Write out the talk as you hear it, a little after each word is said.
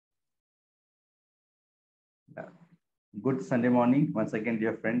Yeah. Good Sunday morning. Once again,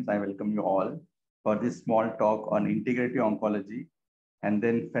 dear friends, I welcome you all for this small talk on integrative oncology and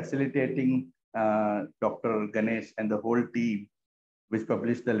then facilitating Dr. Ganesh and the whole team, which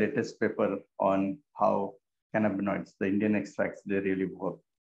published the latest paper on how cannabinoids, the Indian extracts, they really work.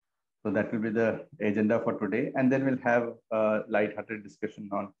 So that will be the agenda for today. And then we'll have a light-hearted discussion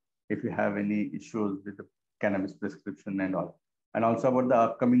on if you have any issues with the cannabis prescription and all. And also about the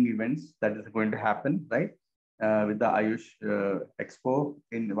upcoming events that is going to happen, right? With the Ayush Expo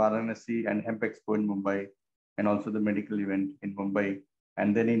in Varanasi and Hemp Expo in Mumbai, and also the medical event in Mumbai.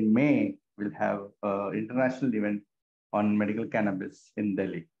 And then in May, we'll have an international event on medical cannabis in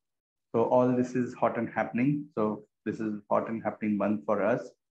Delhi. So all this is hot and happening. So this is hot and happening month for us.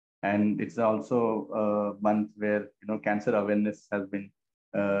 And it's also a month where cancer awareness has been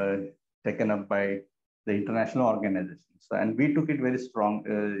taken up by the international organizations. So, and we took it very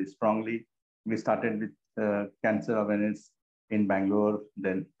strongly. We started with cancer awareness in Bangalore,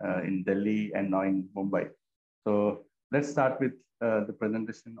 then in Delhi, and now in Mumbai. So let's start with the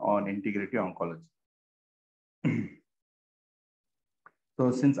presentation on integrative oncology.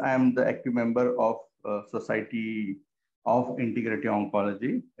 So since I am the active member of Society of Integrative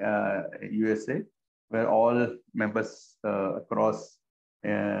Oncology, USA, where all members across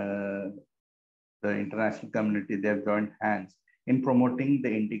the international community, they have joined hands in promoting the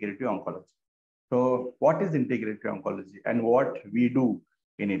integrative oncology. So what is integrative oncology and what we do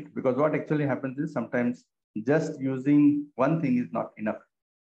in it? Because what actually happens is sometimes just using one thing is not enough.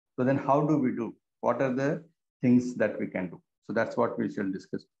 So then how do we do? What are the things that we can do? So that's what we shall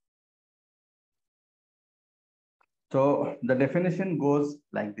discuss. So the definition goes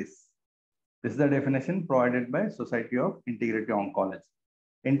like this. This is the definition provided by Society of Integrative Oncology.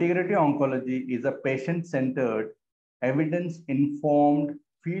 Integrative oncology is a patient-centered, evidence-informed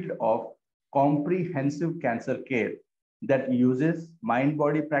field of comprehensive cancer care that uses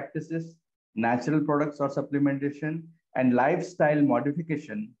mind-body practices, natural products or supplementation, and lifestyle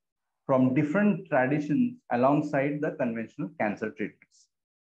modification from different traditions alongside the conventional cancer treatments.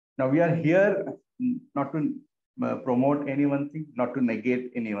 Now, we are here not to promote any one thing, not to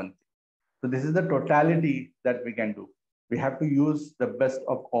negate any one thing. So this is the totality that we can do. We have to use the best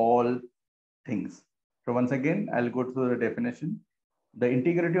of all things. So once again, I'll go through the definition. The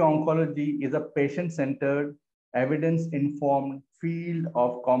integrative oncology is a patient-centered, evidence-informed field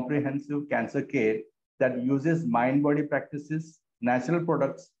of comprehensive cancer care that uses mind-body practices, natural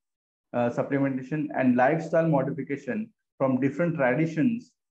products, supplementation, and lifestyle modification from different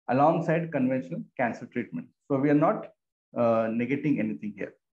traditions alongside conventional cancer treatment. So we are not negating anything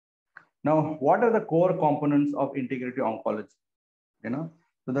here. Now, what are the core components of integrative oncology?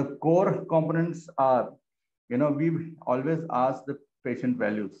 So the core components are, we always ask the patient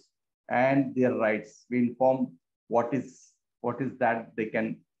values and their rights. We inform what is that they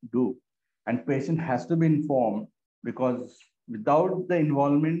can do, and patient has to be informed, because without the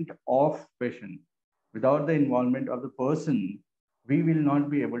involvement of patient, without the involvement of the person, we will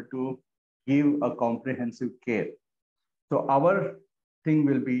not be able to give a comprehensive care. So our thing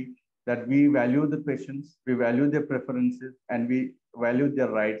will be that we value the patients, we value their preferences, and we value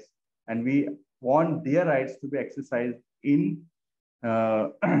their rights, and we want their rights to be exercised in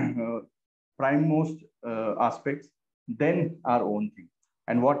prime most aspects, then our own thing.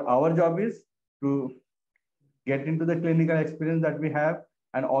 And what our job is to get into the clinical experience that we have,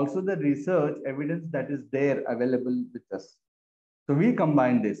 and also the research evidence that is there available with us. So we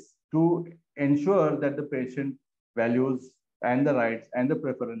combine this to ensure that the patient values and the rights and the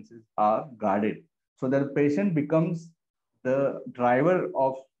preferences are guarded, so that the patient becomes the driver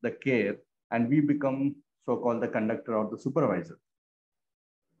of the care, and we become so-called the conductor or the supervisor.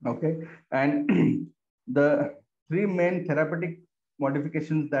 Okay, and the three main therapeutic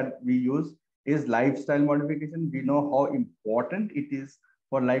modifications that we use is lifestyle modification. We know how important it is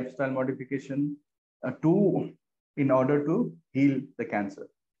for lifestyle modification in order to heal the cancer.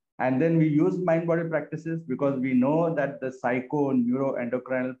 And then we use mind-body practices because we know that the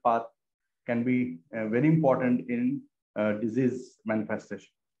psycho-neuroendocrine path can be very important in disease manifestation.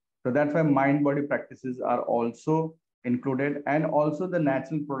 So that's why mind-body practices are also included, and also the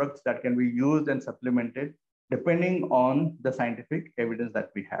natural products that can be used and supplemented depending on the scientific evidence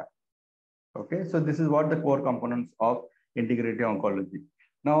that we have. Okay, so this is what the core components of integrative oncology.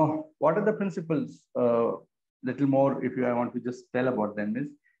 Now, what are the principles? Little more, if I want to just tell about them, is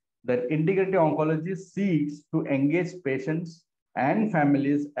that integrative oncology seeks to engage patients and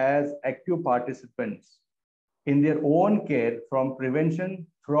families as active participants in their own care, from prevention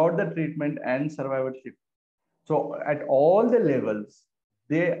throughout the treatment and survivorship. So at all the levels,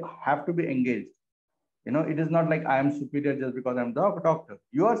 they have to be engaged. It is not like I am superior just because I'm the doctor.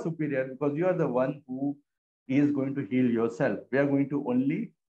 You are superior because you are the one who is going to heal yourself. We are going to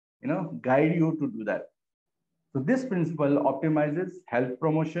only, guide you to do that. So this principle optimizes health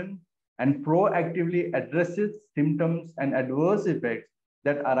promotion and proactively addresses symptoms and adverse effects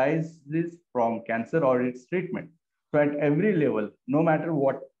that arises from cancer or its treatment. So at every level, no matter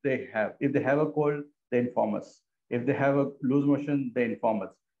what they have, if they have a cold, they inform us. If they have a loose motion, they inform us.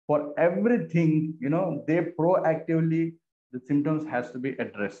 For everything, they proactively, the symptoms has to be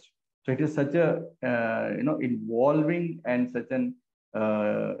addressed. So it is such a, involving and such an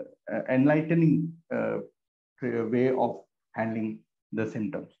enlightening way of handling the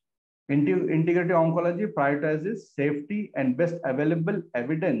symptoms. Integrative oncology prioritizes safety and best available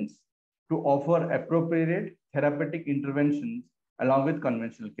evidence to offer appropriate therapeutic interventions along with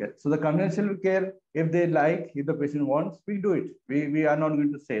conventional care. So the conventional care, if they like, if the patient wants, we do it. We are not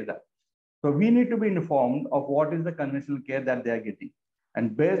going to say that. So we need to be informed of what is the conventional care that they are getting.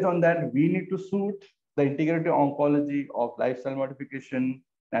 And based on that, we need to suit the integrative oncology of lifestyle modification,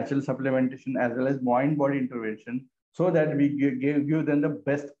 natural supplementation, as well as mind body intervention, so that we give them the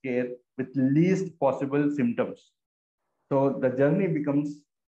best care with least possible symptoms. So the journey becomes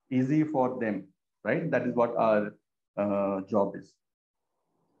easy for them, right? That is what our job is.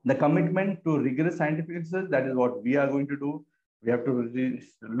 The commitment to rigorous scientific research, that is what we are going to do. We have to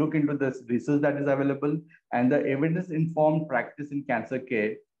look into the research that is available and the evidence-informed practice in cancer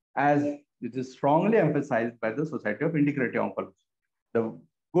care, as it is strongly emphasized by the Society of Integrative Oncology. The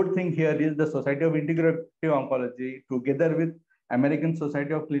good thing here is the Society of Integrative Oncology, together with American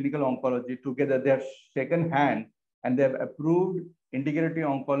Society of Clinical Oncology, together they have shaken hands and they have approved integrative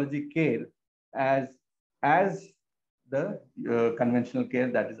oncology care as the conventional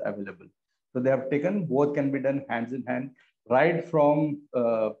care that is available. So they have taken both can be done hands in hand, right from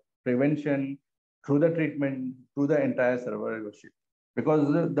prevention through the treatment to the entire survivorship.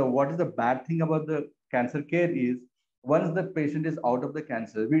 Because what is the bad thing about the cancer care is once the patient is out of the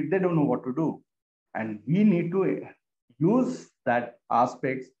cancer, they don't know what to do. And we need to use that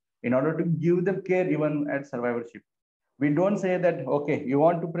aspects in order to give them care even at survivorship. We don't say that, okay, you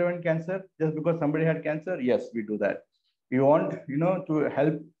want to prevent cancer just because somebody had cancer? Yes, we do that. You want, to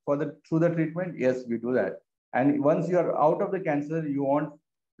help through the treatment? Yes, we do that. And once you are out of the cancer, you want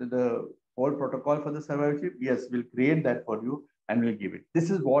the whole protocol for the survivorship? Yes, we'll create that for you and we'll give it. This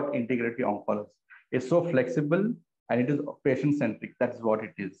is what integrative oncology is. So flexible and it is patient-centric. That's what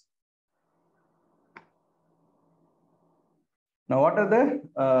it is. Now, what are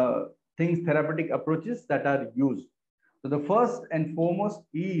the therapeutic approaches that are used? So the first and foremost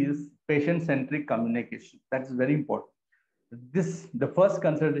is patient-centric communication. That's very important. The first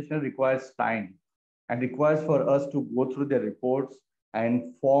consultation requires time and requires for us to go through the reports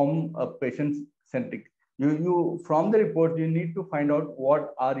and form a patient-centric. From the report, you need to find out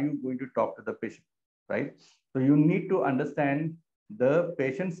what are you going to talk to the patient, right? So you need to understand the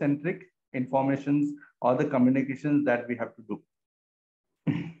patient-centric informations or the communications that we have to do.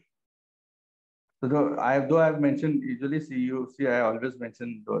 So though I've mentioned usually I always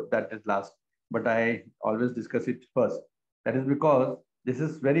mention that is last, but I always discuss it first. That is because this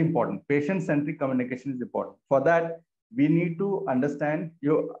is very important. Patient-centric communication is important. For that, we need to understand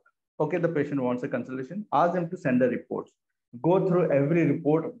the patient wants a consultation, ask them to send the reports. Go through every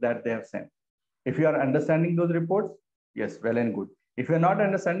report that they have sent. If you are understanding those reports, yes, well and good. If you're not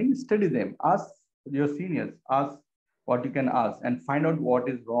understanding, study them. Ask your seniors, ask what you can ask and find out what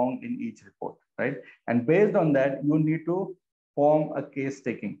is wrong in each report, right? And based on that, you need to form a case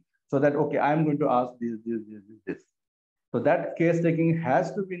taking so that, okay, I'm going to ask this. So that case taking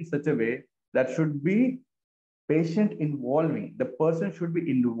has to be in such a way that should be patient involving. The person should be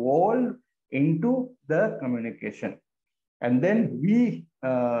involved into the communication. And then we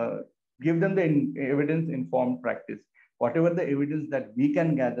give them the evidence-informed practice, whatever the evidence that we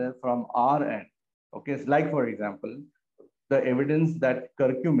can gather from our end. Okay, so like for example, the evidence that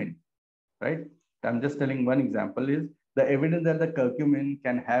curcumin, right? I'm just telling one example is the evidence that the curcumin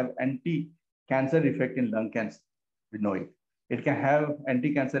can have anti-cancer effect in lung cancer. We know it. It can have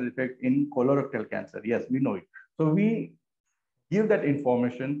anti-cancer effect in colorectal cancer. Yes, we know it. So we give that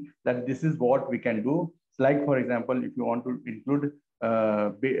information that this is what we can do. Like for example, if you want to include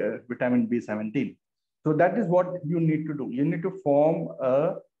vitamin B17. So that is what you need to do. You need to form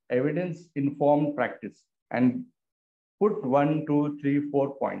a evidence-informed practice and put 1, 2, 3,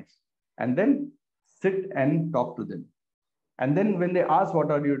 4 points, and then sit and talk to them. And then when they ask,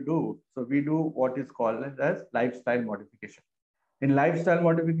 what are you do? So we do what is called as lifestyle modification. In lifestyle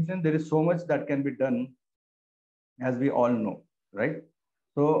modification, there is so much that can be done, as we all know, right?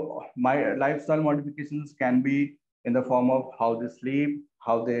 So my lifestyle modifications can be in the form of how they sleep,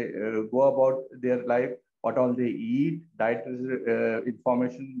 how they go about their life, what all they eat, diet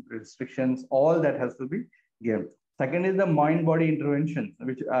information, restrictions, all that has to be given. Second is the mind-body intervention,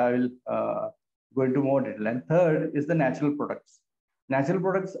 which I will go into more detail. And third is the natural products. Natural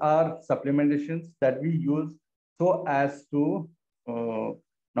products are supplementations that we use so as to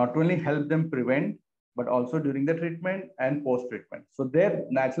not only help them prevent, but also during the treatment and post-treatment. So their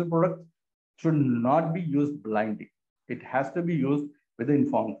natural products should not be used blindly. It has to be used with the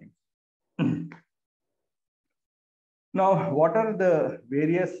informed things. Now, what are the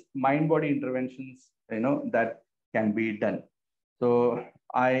various mind-body interventions that can be done? So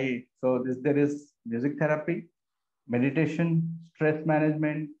there is music therapy, meditation, stress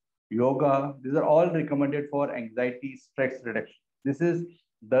management, yoga. These are all recommended for anxiety, stress reduction. This is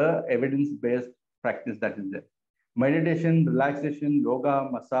the evidence-based practice that is there. Meditation, relaxation, yoga,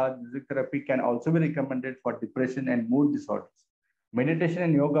 massage, music therapy can also be recommended for depression and mood disorders. Meditation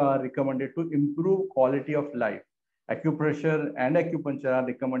and yoga are recommended to improve quality of life. Acupressure and acupuncture are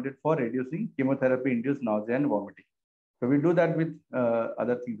recommended for reducing chemotherapy-induced nausea and vomiting. So we do that with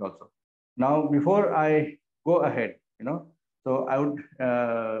other things also. Now, before I go ahead, so I would,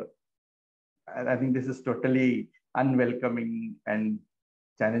 I think this is totally unwelcoming and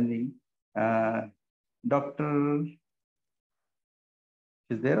challenging. Doctor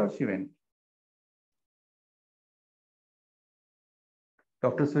is there or she went?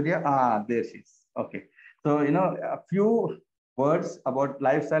 Dr. Surya, there she is. Okay. So, a few words about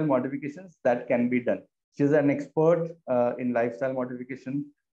lifestyle modifications that can be done. She's an expert in lifestyle modification.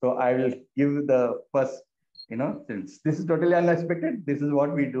 So I will give the first, since this is totally unexpected, this is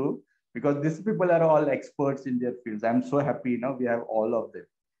what we do because these people are all experts in their fields. I'm so happy, we have all of them.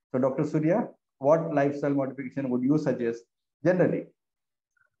 So Dr. Surya, what lifestyle modification would you suggest generally?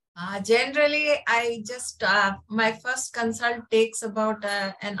 Generally, I just, my first consult takes about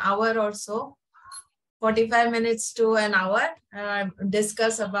an hour or so, 45 minutes to an hour,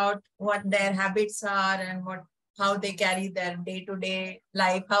 discuss about what their habits are and how they carry their day-to-day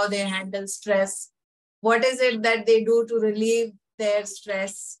life, how they handle stress, what is it that they do to relieve their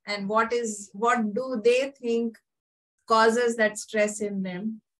stress, and what do they think causes that stress in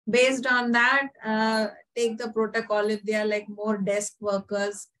them. Based on that, take the protocol. If they are like more desk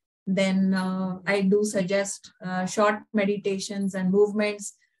workers, then I do suggest short meditations and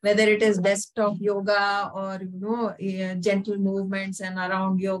movements, whether it is desktop yoga or gentle movements and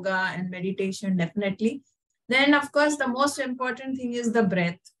around yoga and meditation, definitely. Then, of course, the most important thing is the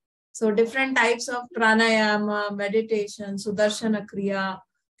breath. So different types of pranayama, meditation, sudarshana kriya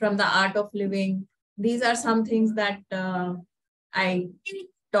from the art of living. These are some things that I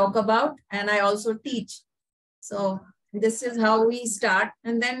talk about and I also teach. So this is how we start.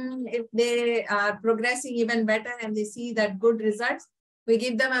 And then if they are progressing even better and they see that good results, we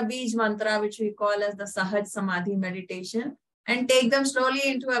give them a Bij mantra, which we call as the Sahaj Samadhi meditation, and take them slowly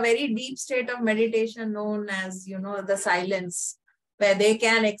into a very deep state of meditation known as, the silence, where they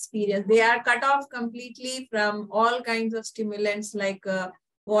can experience. They are cut off completely from all kinds of stimulants like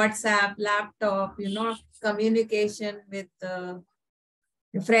WhatsApp, laptop, communication with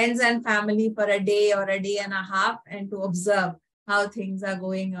friends and family for a day or a day and a half, and to observe how things are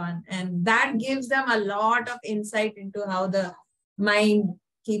going on. And that gives them a lot of insight into how the mind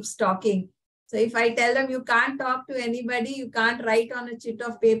keeps talking. So if I tell them you can't talk to anybody, you can't write on a sheet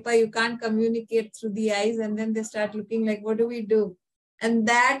of paper, you can't communicate through the eyes, and then they start looking like, what do we do? And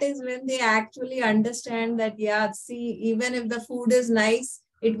that is when they actually understand that, yeah, see, even if the food is nice,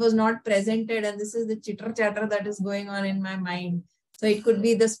 it was not presented, and this is the chitter chatter that is going on in my mind. So it could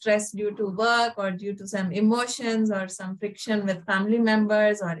be the stress due to work or due to some emotions or some friction with family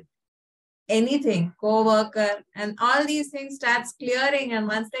members or anything, co-worker, and all these things starts clearing. And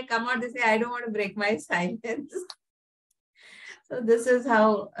once they come out, they say, I don't want to break my silence. So this is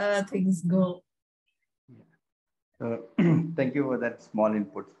how things go. Thank you for that small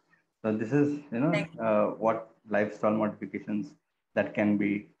input. So this is, what lifestyle modifications that can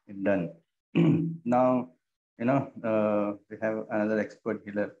be done. Now, we have another expert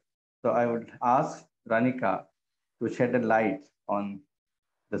here. So I would ask Ranika to shed a light on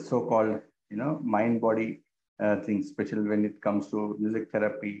the so-called, mind-body things, especially when it comes to music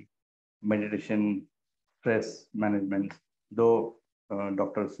therapy, meditation, stress management. Though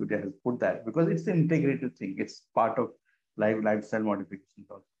Dr. Surya has put that because it's an integrated thing. It's part of lifestyle modifications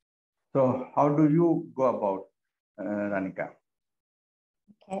also. So how do you go about, Ranika?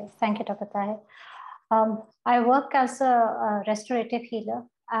 Okay, thank you, Dr. Tahir. I work as a restorative healer,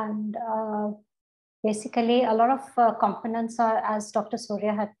 and Basically, a lot of components are, as Dr.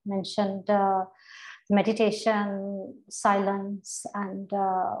 Surya had mentioned, meditation, silence, and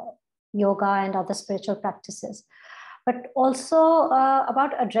yoga and other spiritual practices, but also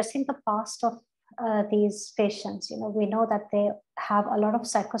about addressing the past of these patients. We know that they have a lot of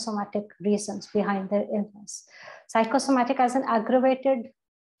psychosomatic reasons behind their illness. Psychosomatic as in aggravated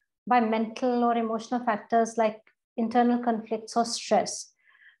by mental or emotional factors like internal conflicts or stress.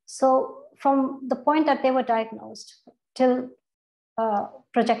 So from the point that they were diagnosed till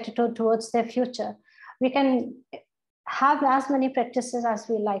projected towards their future, we can have as many practices as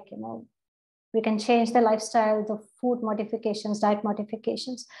we like. We can change the lifestyle, the food modifications, diet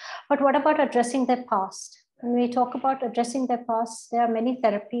modifications. But what about addressing their past? When we talk about addressing their past, there are many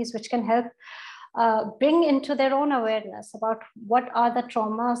therapies which can help bring into their own awareness about what are the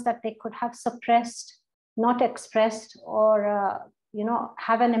traumas that they could have suppressed, not expressed, or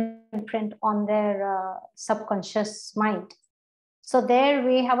have an imprint on their subconscious mind. So there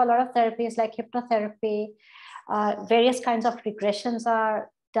we have a lot of therapies like hypnotherapy. Various kinds of regressions are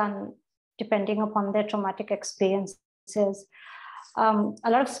done depending upon their traumatic experiences. A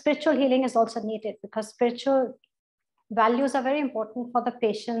lot of spiritual healing is also needed because spiritual values are very important for the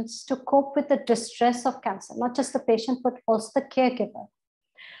patients to cope with the distress of cancer, not just the patient, but also the caregiver.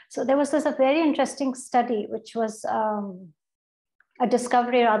 So there was a very interesting study, which was a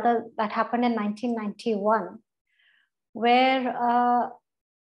discovery rather that happened in 1991, where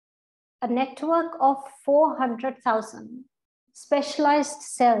a network of 400,000 specialized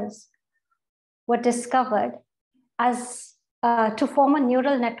cells were discovered as to form a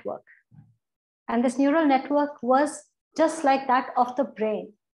neural network. And this neural network was just like that of the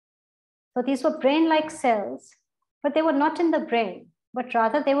brain. So these were brain-like cells, but they were not in the brain, but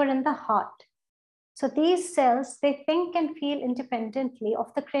rather they were in the heart. So these cells, they think and feel independently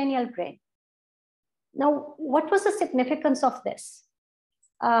of the cranial brain. Now, what was the significance of this?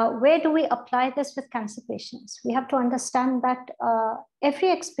 Where do we apply this with cancer patients? We have to understand that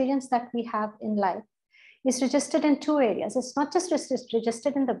every experience that we have in life is registered in two areas. It's not just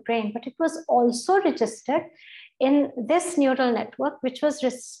registered in the brain, but it was also registered in this neural network, which was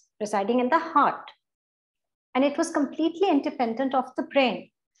residing in the heart. And it was completely independent of the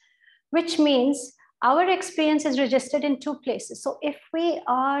brain, which means our experience is registered in two places. So if we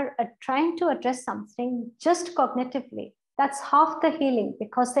are trying to address something just cognitively, that's half the healing,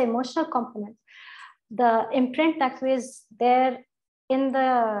 because the emotional component, the imprint that was there in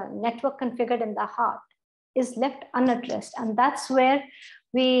the network configured in the heart, is left unaddressed. And that's where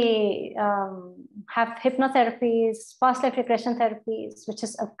we have hypnotherapies, past life regression therapies, which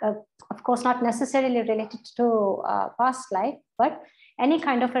is of course not necessarily related to past life, but any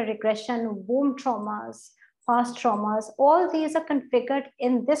kind of a regression, womb traumas, past traumas, all these are configured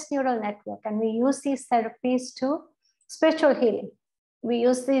in this neural network. And we use these therapies to spiritual healing. We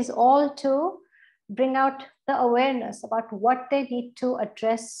use these all to bring out the awareness about what they need to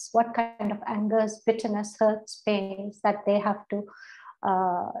address, what kind of angers, bitterness, hurts, pains that they have to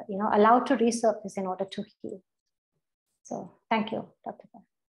allow to resurface in order to heal. So thank you, Dr.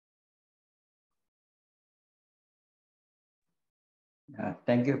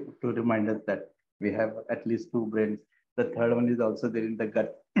 Thank you to remind us that we have at least two brains. The third one is also there in the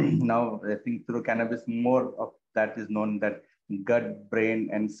gut. Now, I think through cannabis, more of that is known, that gut, brain,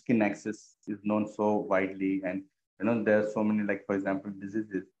 and skin axis is known so widely. And there are so many, like, for example,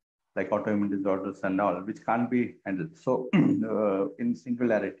 diseases like autoimmune disorders and all, which can't be handled. So in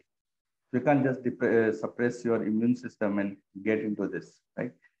singularity, you can't just suppress your immune system and get into this,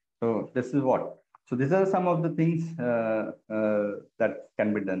 right? So this is what. So these are some of the things that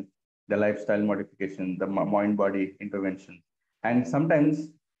can be done. The lifestyle modification, the mind-body intervention. And sometimes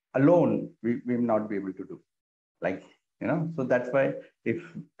alone, we will not be able to do. Like, so that's why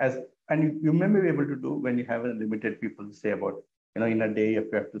and you may be able to do when you have a limited people to say about, in a day, if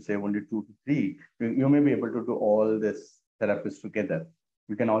you have to say only 2 to 3, you may be able to do all this therapists together.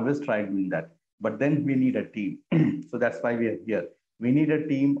 We can always try doing that, but then we need a team. So that's why we are here. We need a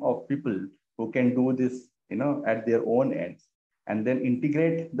team of people who can do this, at their own ends, and then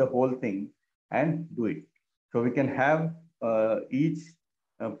integrate the whole thing and do it. So we can have each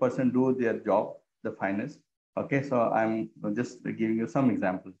person do their job the finest. Okay, so I'm just giving you some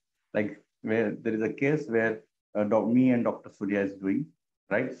examples, like where there is a case where me and Dr. Surya is doing,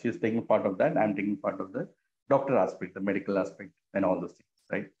 right? She's taking part of that. I'm taking part of the doctor aspect, the medical aspect, and all those things,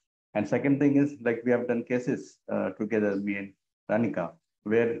 right? And second thing is, like, we have done cases together, me and Ranika,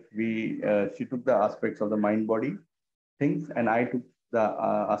 where she took the aspects of the mind-body things, and I took the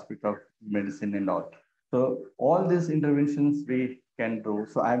aspect of medicine and all. So all these interventions we can do.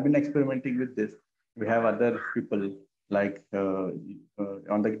 So I've been experimenting with this. we have other people like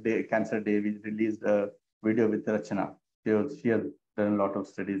on the day, Cancer Day, we released a video with Rachana. She has done a lot of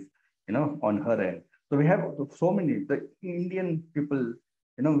studies, on her end. So we have so many, the Indian people,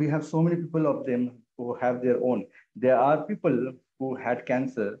 we have so many people of them who have their own. There are people who had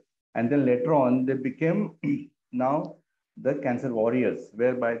cancer and then later on they became now the cancer warriors,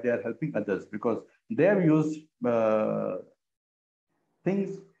 whereby they are helping others because they have used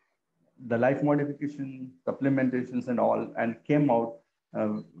things, the life modification, supplementations, and all, and came out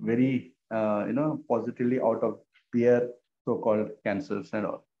very, positively out of their so-called cancers and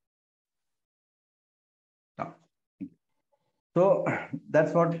all. Yeah. So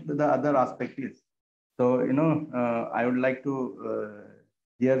that's what the other aspect is. So, I would like to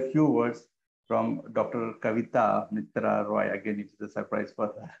hear a few words from Dr. Kavita Mitra Roy. Again, it's a surprise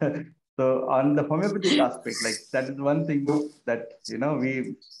for her. So on the homeopathic aspect, like that is one thing that,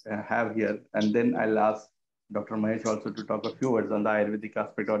 we have here. And then I'll ask Dr. Mahesh also to talk a few words on the Ayurvedic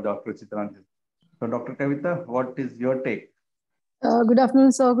aspect, or Dr. Chitranshu. So Dr. Kavita, what is your take? Good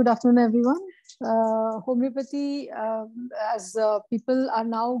afternoon, sir. Good afternoon, everyone. Homeopathy, as people are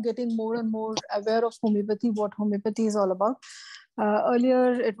now getting more and more aware of homeopathy, what homeopathy is all about.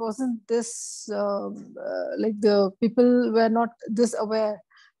 Earlier, it wasn't this, like the people were not this aware.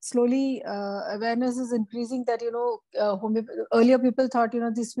 Slowly, awareness is increasing that, earlier people thought,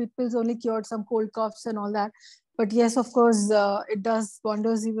 these sweet pills only cured some cold coughs and all that. But yes, of course, it does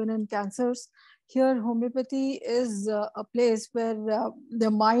wonders even in cancers. Here, homeopathy is a place where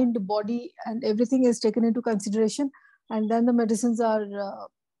the mind, body, and everything is taken into consideration, and then the medicines are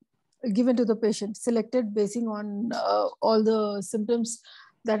given to the patient, selected basing on all the symptoms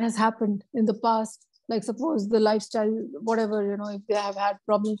that has happened in the past. Like suppose the lifestyle, whatever, if they have had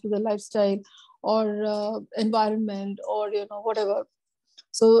problems with the lifestyle or environment or, whatever.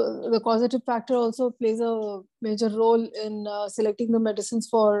 So the causative factor also plays a major role in selecting the medicines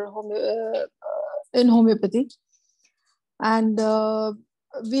for in homeopathy. And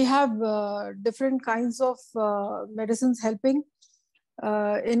we have different kinds of medicines helping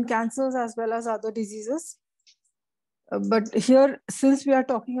in cancers as well as other diseases. But here, since we are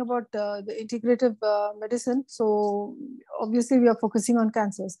talking about the integrative medicine, so obviously we are focusing on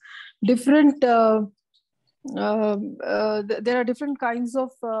cancers. There are different kinds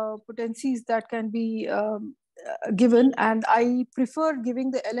of potencies that can be given, and I prefer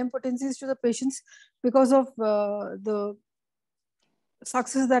giving the LM potencies to the patients because of the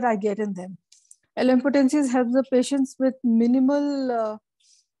success that I get in them. LM potencies help the patients with minimal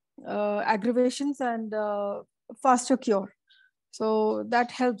aggravations and faster cure. So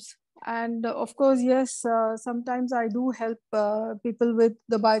that helps. And of course, yes, sometimes I do help people with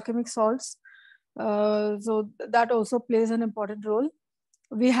the biochemic salts. So that also plays an important role.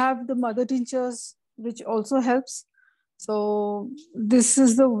 We have the mother tinctures, which also helps. So this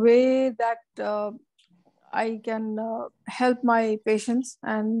is the way that I can help my patients,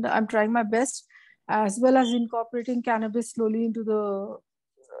 and I'm trying my best, as well as incorporating cannabis slowly into the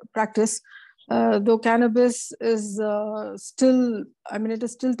practice. Though cannabis is still, it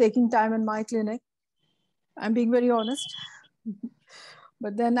is still taking time in my clinic. I'm being very honest.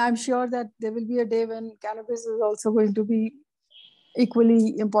 But then I'm sure that there will be a day when cannabis is also going to be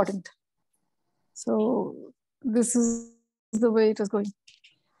equally important. So this is the way it is going.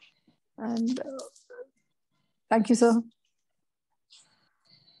 And thank you, sir.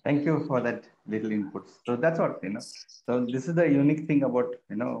 Thank you for that little inputs. So that's what, So this is the unique thing about,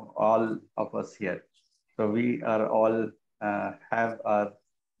 all of us here. So we are all have our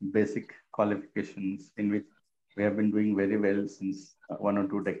basic qualifications in which we have been doing very well since 1 or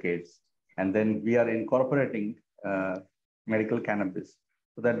 2 decades. And then we are incorporating medical cannabis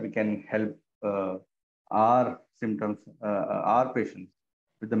so that we can help our symptoms, our patients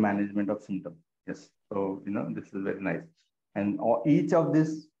with the management of symptoms. Yes. So, this is very nice. And each of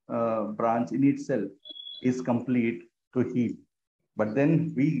this branch in itself is complete to heal. But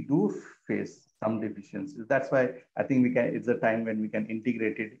then we do face some deficiencies. That's why I think it's a time when we can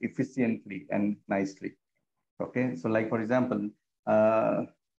integrate it efficiently and nicely. Okay. So like, for example,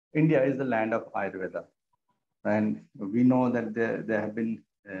 India is the land of Ayurveda. And we know that there have been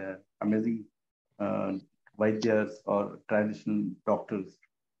amazing Vaidyas or traditional doctors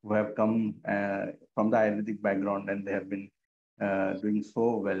who have come from the Ayurvedic background, and they have been doing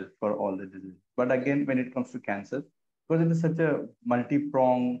so well for all the diseases. But again, when it comes to cancer, because it is such a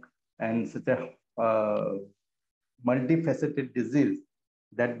multi-pronged and such a multifaceted disease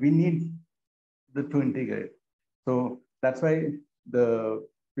that we need to integrate. So that's why the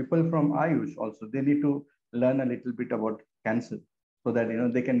people from Ayush also, they need to learn a little bit about cancer. so that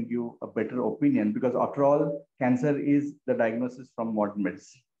they can give a better opinion, because after all, cancer is the diagnosis from modern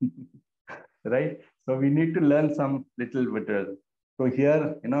medicine. Right? So we need to learn some little better. So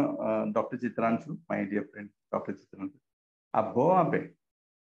here, Dr. Chitranshu, my dear friend, Dr. Chitranshu, आप हो वहाँ पे?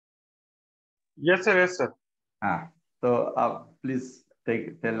 Yes, sir. Yes, sir. So please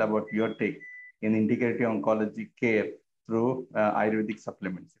tell about your take in integrative oncology care through Ayurvedic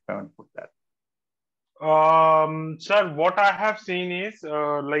supplements, if I want to put that. Sir, what I have seen is,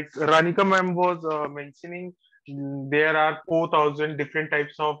 like Ranika ma'am was mentioning, there are 4,000 different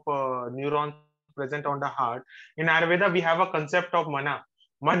types of neurons present on the heart. In Ayurveda, we have a concept of mana.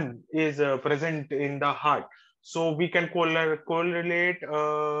 Man is present in the heart. So we can correlate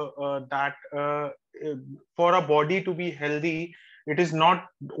that for a body to be healthy, it is not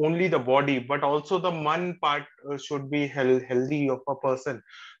only the body, but also the man part should be healthy of a person.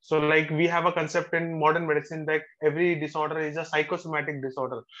 So like we have a concept in modern medicine that every disorder is a psychosomatic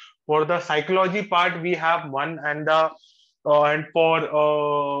disorder. For the psychology part, we have one, and for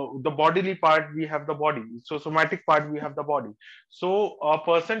the bodily part, we have the body. So somatic part, we have the body. So a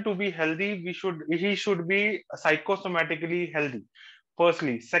person to be healthy, he should be psychosomatically healthy.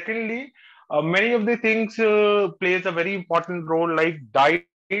 Firstly, secondly, many of the things plays a very important role, like diet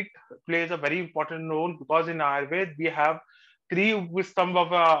plays a very important role, because in Ayurveda we have three Upastambha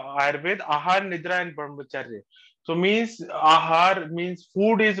of Ayurveda: Ahar, Nidra, and Brahmacharya. So means Ahar means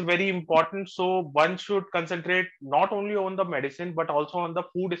food is very important. So one should concentrate not only on the medicine but also on the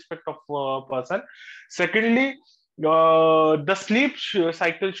food aspect of person. Secondly, the sleep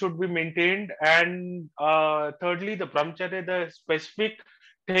cycle should be maintained, and thirdly, the Brahmacharya, the specific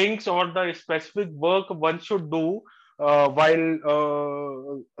things or the specific work one should do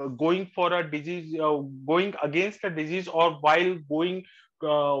while going for a disease, going against a disease, or while going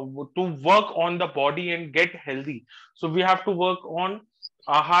to work on the body and get healthy. So we have to work on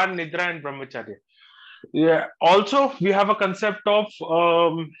Ahar, Nidra, and Brahmacharya. Yeah. Also, we have a concept of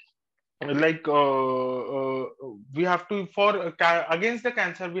like we have to, for against the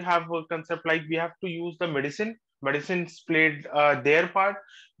cancer, we have a concept like we have to use the medicines played their part.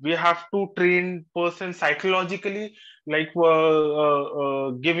 We have to train person psychologically, like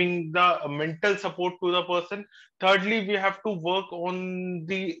giving the mental support to the person. Thirdly, we have to work on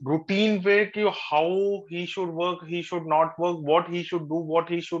the routine way, how he should work, he should not work, what he should do, what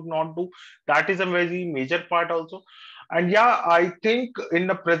he should not do. That is a very major part also. And yeah, I think in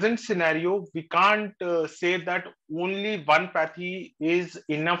the present scenario, we can't say that only one pathy is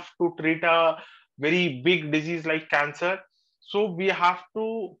enough to treat a very big disease like cancer. So we have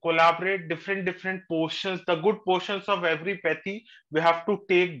to collaborate different portions, the good portions of every pathy. We have to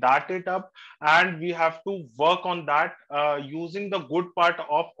take that it up, and we have to work on that using the good part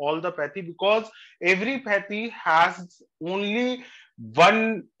of all the pathy, because every pathy has only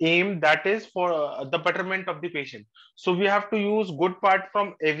one aim, that is for the betterment of the patient. So we have to use good part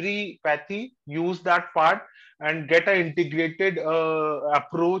from every pathy, use that part, and get an integrated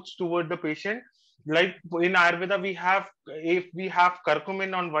approach toward the patient. Like in Ayurveda, if we have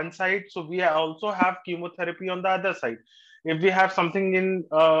curcumin on one side, so we also have chemotherapy on the other side. If we have something in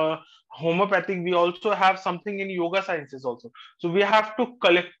homeopathic, we also have something in yoga sciences also. So we have to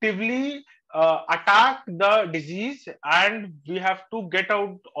collectively attack the disease, and we have to get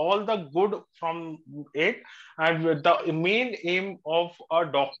out all the good from it. And the main aim of a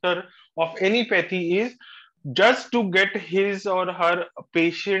doctor of any pathy is just to get his or her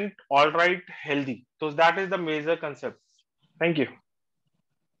patient all right, healthy. So that is the major concept. Thank you.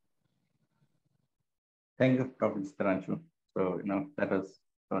 Thank you, Dr. Chitranshu. So, that was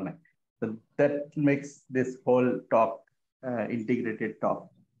so nice. So that makes this whole talk integrated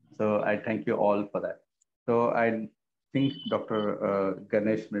talk. So I thank you all for that. So I think Dr.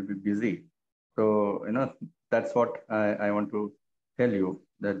 Ganesh may be busy. So, that's what I want to tell you,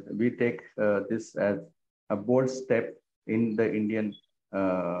 that we take this as a bold step in the Indian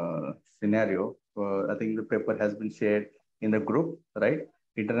scenario. I think the paper has been shared in the group, right?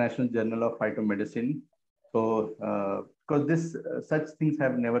 International Journal of Phytomedicine. So, because such things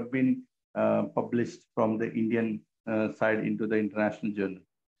have never been published from the Indian side into the international journal.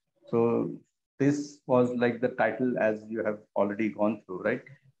 So this was like the title, as you have already gone through, right?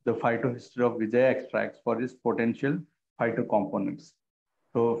 The phytohistory of Vijaya extracts for its potential phytocomponents.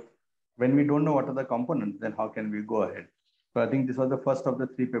 So when we don't know what are the components, then how can we go ahead? So I think this was the first of the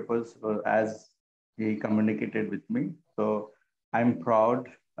three papers as he communicated with me. So I'm proud,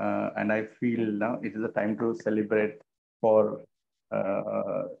 and I feel now it is a time to celebrate for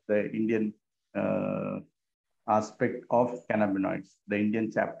the Indian aspect of cannabinoids, the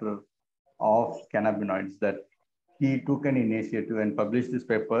Indian chapter of cannabinoids, that he took an initiative and published this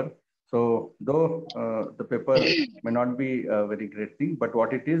paper. So though the paper may not be a very great thing, but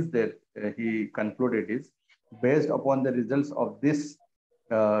what it is that he concluded is, based upon the results of this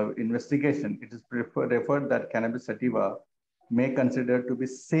investigation, it is referred that cannabis sativa may consider to be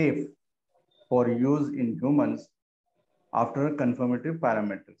safe for use in humans after confirmative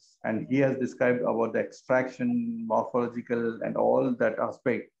parameters. And he has described about the extraction, morphological, and all that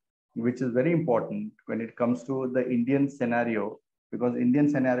aspect, which is very important when it comes to the Indian scenario, because Indian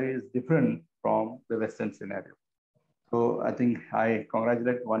scenario is different from the Western scenario. So I think I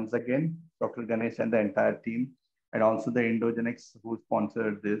congratulate once again Dr. Ganesh and the entire team, and also the Endogenix who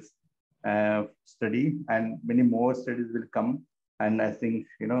sponsored this study, and many more studies will come. And I think,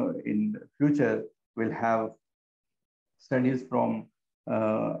 in future, we'll have studies from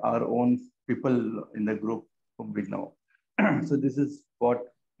our own people in the group whom we know. So this is what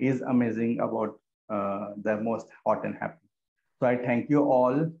is amazing about the most hot and happy. So I thank you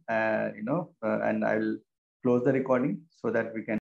all, and I will close the recording so that we can